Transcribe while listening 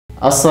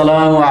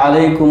আসসালামু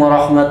আলাইকুম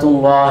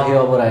রহমতুল্লাহি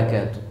ওয়া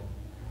বারাকাতুহু।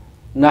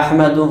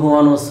 নাহমাদুহু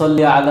ওয়া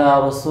নুসাল্লি আলা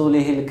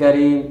রাসূলিহিল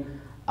কারীম,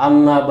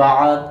 আম্মা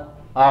বা'দ।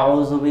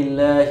 আউযু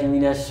বিল্লাহি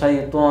মিনাশ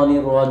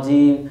শাইতানির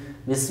রাজীম।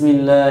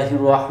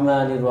 বিসমিল্লাহির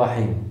রহমানির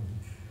রহিম।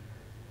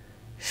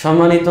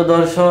 সম্মানিত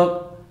দর্শক,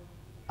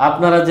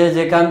 আপনারা যে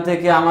যেখান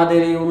থেকে আমাদের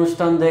এই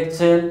অনুষ্ঠান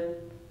দেখছেন,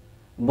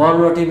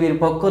 বর্ণ টিভির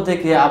পক্ষ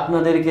থেকে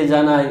আপনাদেরকে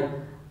জানাই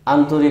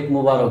আন্তরিক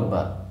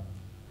মোবারকবাদ।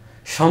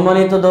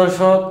 সম্মানিত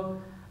দর্শক,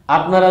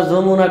 আপনারা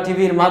যমুনা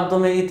টিভির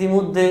মাধ্যমে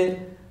ইতিমধ্যে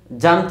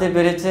জানতে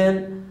পেরেছেন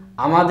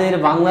আমাদের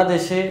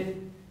বাংলাদেশে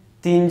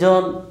 3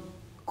 জন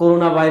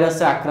করোনা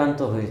ভাইরাসে আক্রান্ত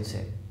হয়েছে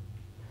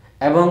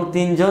এবং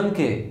 3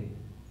 জনকে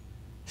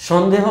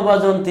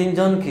সন্দেহভাজন 3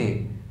 জনকে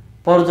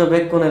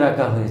পর্যবেক্ষণে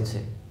রাখা হয়েছে।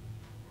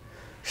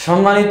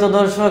 সম্মানিত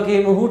দর্শক,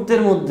 এই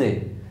মুহূর্তের মধ্যে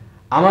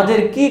আমাদের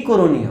কি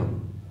করণীয়?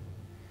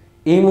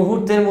 এই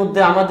মুহূর্তের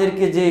মধ্যে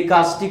আমাদেরকে যে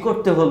কাজটি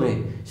করতে হবে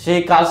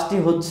সেই কাজটি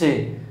হচ্ছে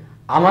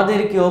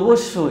আমাদেরকে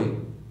অবশ্যই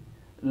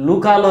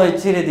লোকালয়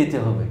ছেড়ে দিতে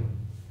হবে,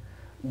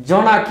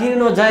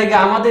 জনাকীর্ণ জায়গা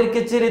আমাদেরকে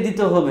ছেড়ে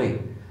দিতে হবে,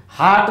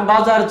 হাট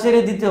বাজার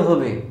ছেড়ে দিতে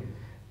হবে,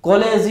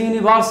 কলেজ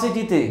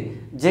ইউনিভার্সিটিতে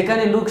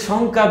যেখানে লোক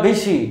সংখ্যা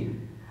বেশি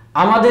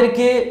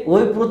আমাদেরকে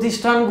ওই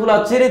প্রতিষ্ঠানগুলো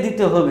ছেড়ে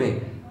দিতে হবে।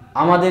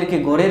 আমাদেরকে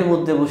ঘরের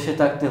মধ্যে বসে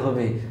থাকতে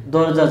হবে,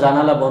 দরজা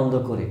জানালা বন্ধ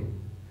করে।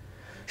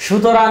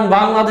 সুতরাং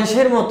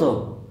বাংলাদেশের মতো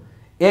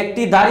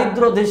একটি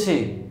দারিদ্র দেশে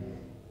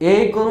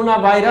এই করোনা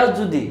ভাইরাস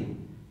যদি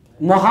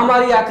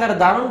মহামারী আকার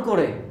ধারণ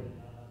করে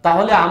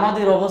তাহলে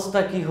আমাদের অবস্থা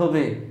কি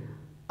হবে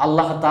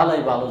আল্লাহ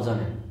তাআলাই ভালো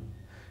জানেন।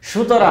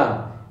 সুতরাং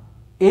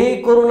এই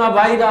করোনা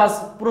ভাইরাস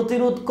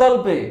প্রতিরোধ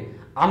কল্পে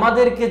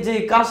আমাদেরকে যে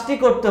কাজটি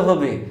করতে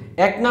হবে,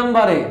 1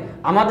 নম্বরে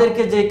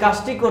আমাদেরকে যে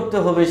কাজটি করতে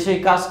হবে সেই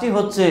কাজটি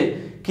হচ্ছে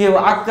কেউ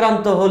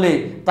আক্রান্ত হলে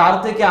তার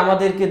থেকে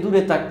আমাদেরকে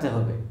দূরে থাকতে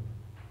হবে।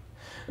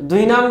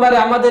 2 নম্বরে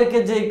আমাদেরকে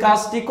যে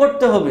কাজটি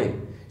করতে হবে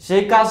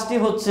সেই কাজটি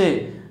হচ্ছে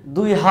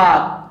 2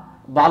 হাত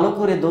ভালো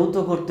করে ধৌত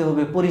করতে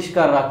হবে,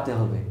 পরিষ্কার রাখতে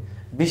হবে।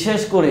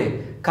 বিশেষ করে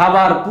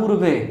খাবার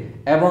পূর্বে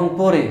এবং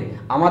পরে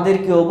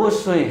আমাদেরকে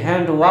অবশ্যই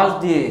হ্যান্ড ওয়াশ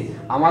দিয়ে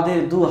আমাদের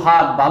 2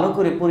 হাত ভালো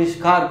করে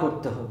পরিষ্কার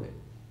করতে হবে।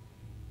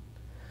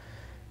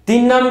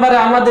 3 নম্বরে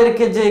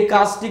আমাদেরকে যে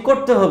কাজটি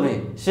করতে হবে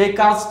সেই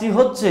কাজটি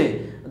হচ্ছে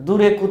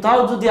দূরে কোথাও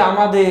যদি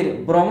আমাদের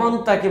ভ্রমণ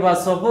থাকে বা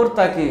সফর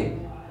থাকে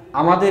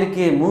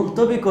আমাদেরকে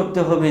মুলতবি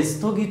করতে হবে,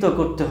 স্থগিত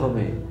করতে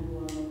হবে।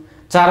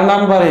 4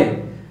 নম্বরে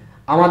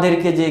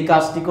আমাদেরকে যে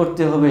কাজটি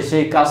করতে হবে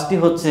সেই কাজটি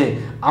হচ্ছে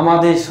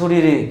আমাদের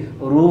শরীরে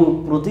রোগ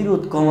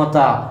প্রতিরোধ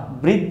ক্ষমতা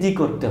বৃদ্ধি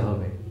করতে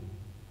হবে।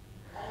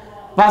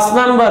 5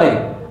 নম্বরে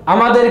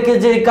আমাদেরকে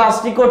যে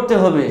কাজটি করতে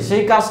হবে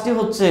সেই কাজটি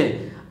হচ্ছে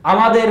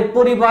আমাদের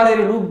পরিবারের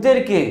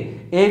লোকদেরকে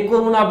এই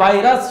করোনা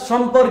ভাইরাস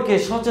সম্পর্কে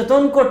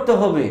সচেতন করতে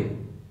হবে।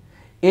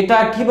 এটা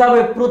কিভাবে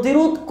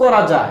প্রতিরোধ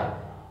করা যায়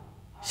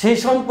সেই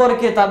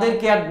সম্পর্কে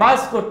তাদেরকে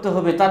অ্যাডভাইস করতে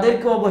হবে,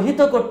 তাদেরকে অবহিত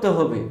করতে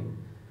হবে।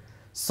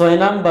 6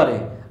 নম্বরে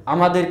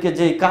আমাদেরকে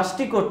যে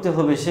কাজটি করতে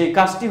হবে সেই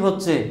কাজটি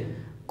হচ্ছে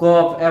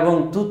কফ এবং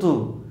থুতু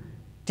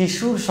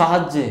টিস্যুর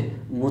সাহায্যে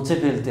মুছে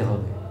ফেলতে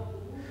হবে।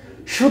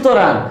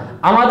 সুতরাং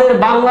আমাদের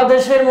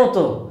বাংলাদেশের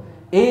মতো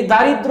এই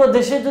দারিদ্র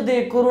দেশে যদি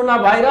করোনা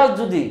ভাইরাস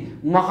যদি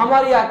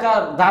মহামারী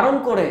আকার ধারণ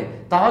করে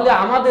তাহলে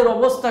আমাদের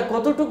অবস্থা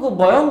কতটুকু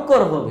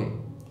ভয়ঙ্কর হবে,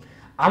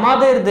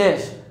 আমাদের দেশ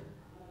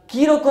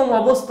কি রকম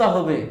অবস্থা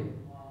হবে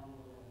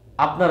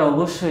আপনারা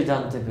অবশ্যই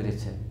জানতে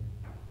পেরেছেন।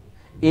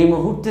 এই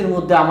মুহূর্তের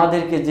মধ্যে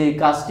আমাদেরকে যে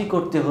কাজটি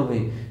করতে হবে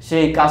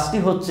সেই কাজটি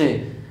হচ্ছে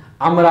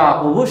আমরা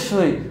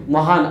অবশ্যই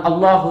মহান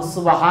আল্লাহ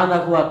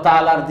সুবহানাহু ওয়া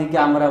তাআলার দিকে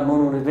আমরা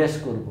মনোনিবেশ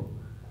করব।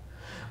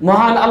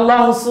 মহান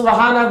আল্লাহ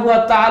সুবহানাহু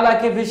ওয়া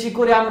তাআলাকে বেশি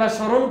করে আমরা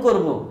স্মরণ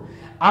করব,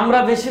 আমরা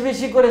বেশি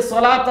বেশি করে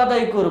সালাত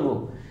আদায় করব,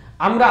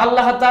 আমরা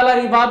আল্লাহ তাআলার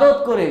ইবাদত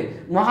করে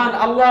মহান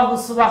আল্লাহ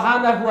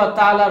সুবহানাহু ওয়া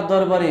তাআলার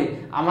দরবারে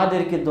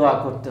আমাদেরকে দোয়া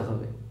করতে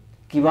হবে।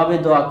 কিভাবে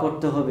দোয়া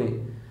করতে হবে?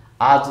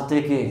 আজ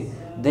থেকে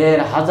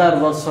 1500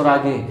 বছর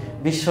আগে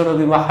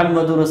বিশ্বনবী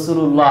মুহাম্মদুর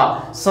রাসূলুল্লাহ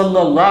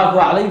সাল্লাল্লাহু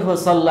আলাইহি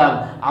ওয়াসাল্লাম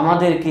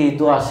আমাদেরকে এই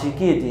দোয়া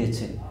শিখিয়ে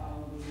দিয়েছেন।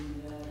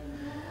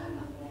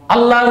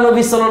 আল্লাহর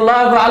নবী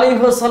সাল্লাল্লাহু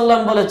আলাইহি ওয়াসাল্লাম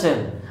বলেছেন,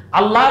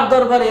 আল্লাহর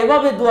দরবারে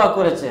এভাবে দোয়া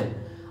করেছেন,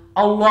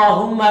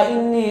 আল্লাহুম্মা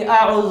ইন্নী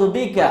আউযু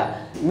বিকা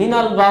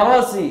মিনাল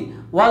বারাসি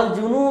ওয়াল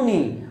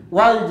জুনুনি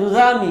ওয়াল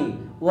জুযামি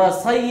ওয়া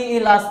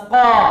সাইয়িল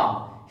আসকাম।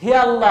 হে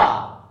আল্লাহ,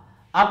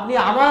 আপনি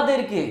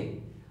আমাদেরকে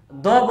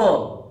দবল,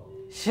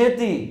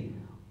 সেতি,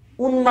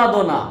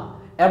 উন্মাদনা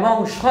এবং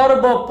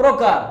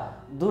সর্বপ্রকার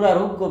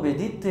দুরারোগ্য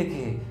ব্যাধির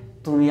থেকে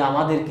তুমি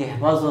আমাদেরকে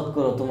হেফাজত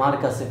করো, তোমার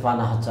কাছে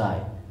পানাহ চাই।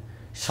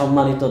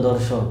 সম্মানিত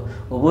দর্শক,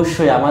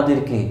 অবশ্যই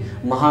আমাদেরকে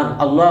মহান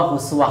আল্লাহ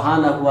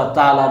সুবহানাহু ওয়া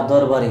তাআলার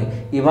দরবারে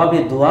এভাবে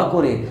দোয়া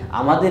করে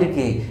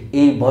আমাদেরকে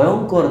এই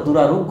ভয়ঙ্কর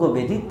দুরারোগ্য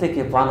ব্যাধির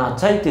থেকে পানাহ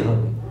চাইতে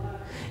হবে।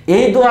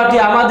 এই দোয়াটি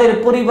আমাদের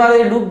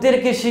পরিবারের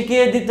লোকদেরকে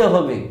শিখিয়ে দিতে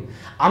হবে,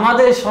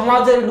 আমাদের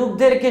সমাজের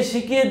লোকদেরকে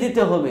শিখিয়ে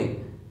দিতে হবে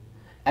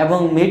এবং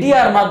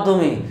মিডিয়ার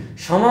মাধ্যমে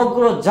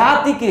সমগ্র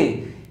জাতিকে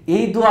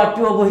এই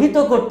দোয়াটি অবহিত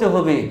করতে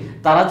হবে।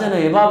 তারা যেন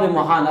এভাবে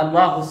মহান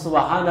আল্লাহ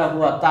সুবহানাহু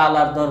ওয়া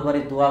তাআলার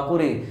দরবারে দোয়া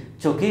করে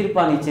চোখের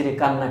পানি ছেড়ে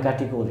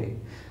কান্নাকাটি করে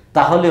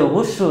তাহলে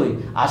অবশ্যই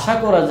আশা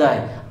করা যায়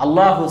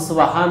আল্লাহ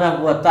সুবহানাহু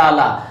ওয়া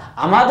তাআলা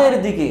আমাদের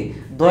দিকে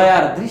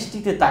দয়ার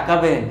দৃষ্টিতে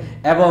তাকাবেন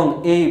এবং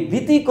এই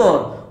ভীতিকর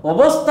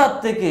অবস্থার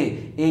থেকে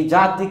এই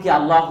জাতিকে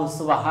আল্লাহ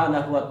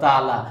সুবহানাহু ওয়া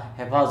তাআলা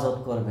হেফাজত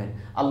করবেন।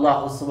 আল্লাহ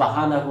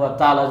সুবহানাহু ওয়া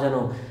তাআলা যেন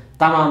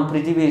তামাম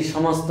পৃথিবীর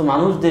সমস্ত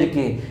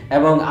মানুষদেরকে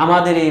এবং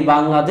আমাদের এই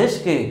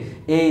বাংলাদেশকে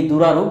এই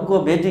দুরারোগ্য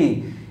ব্যাধি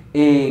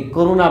এই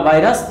করোনা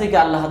ভাইরাস থেকে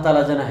আল্লাহ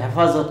তাআলা যেন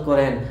হেফাজত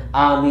করেন।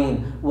 আমিন।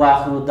 ওয়া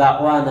আখিরু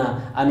দাওয়ানা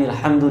আনিল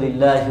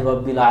হামদুলিল্লাহি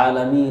রাব্বিল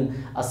আলামিন।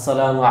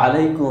 আসসালামু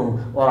আলাইকুম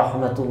ওয়া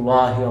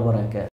রাহমাতুল্লাহি ওয়া বারাকাতুহু।